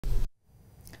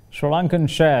Sri Lankan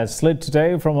shares slid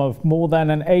today from a more than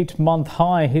an 8-month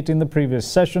high hit in the previous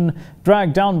session,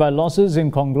 dragged down by losses in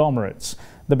conglomerates.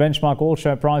 The benchmark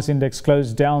all-share price index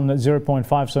closed down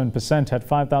 0.57% at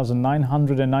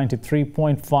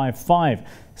 5,993.55,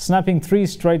 snapping 3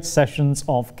 straight sessions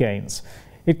of gains.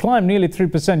 It climbed nearly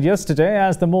 3% yesterday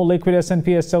as the more liquid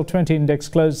S&P SL20 index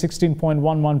closed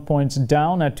 16.11 points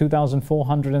down at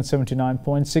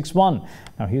 2,479.61.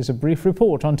 Now here's a brief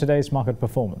report on today's market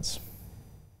performance.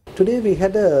 Today we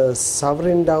had a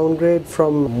sovereign downgrade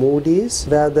from Moody's,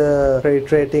 where the credit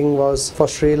rating was for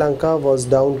Sri Lanka was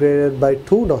downgraded by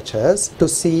 2 notches to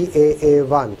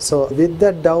Caa1. So with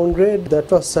that downgrade,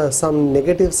 that was some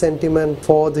negative sentiment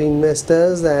for the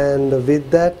investors, and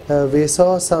with that we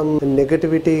saw some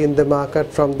negativity in the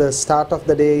market from the start of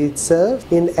the day itself.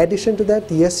 In addition to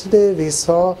that, yesterday we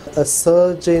saw a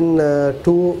surge in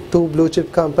two blue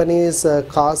chip companies,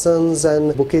 Carson's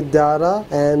and Bukit Dara,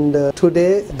 and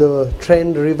today the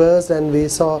trend reversed and we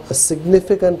saw a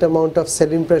significant amount of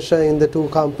selling pressure in the two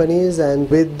companies, and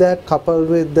with that, coupled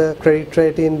with the credit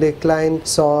rating decline,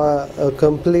 saw a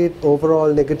complete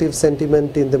overall negative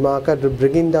sentiment in the market,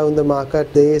 bringing down the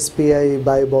market, the SPI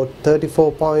by about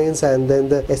 34 points, and then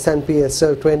the S&P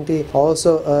SL20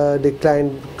 also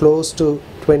declined close to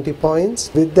 20 points.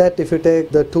 With that, if you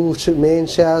take the two main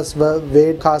shares,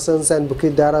 weighed Carson's and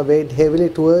Bukit Dara weighed heavily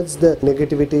towards the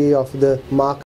negativity of the market.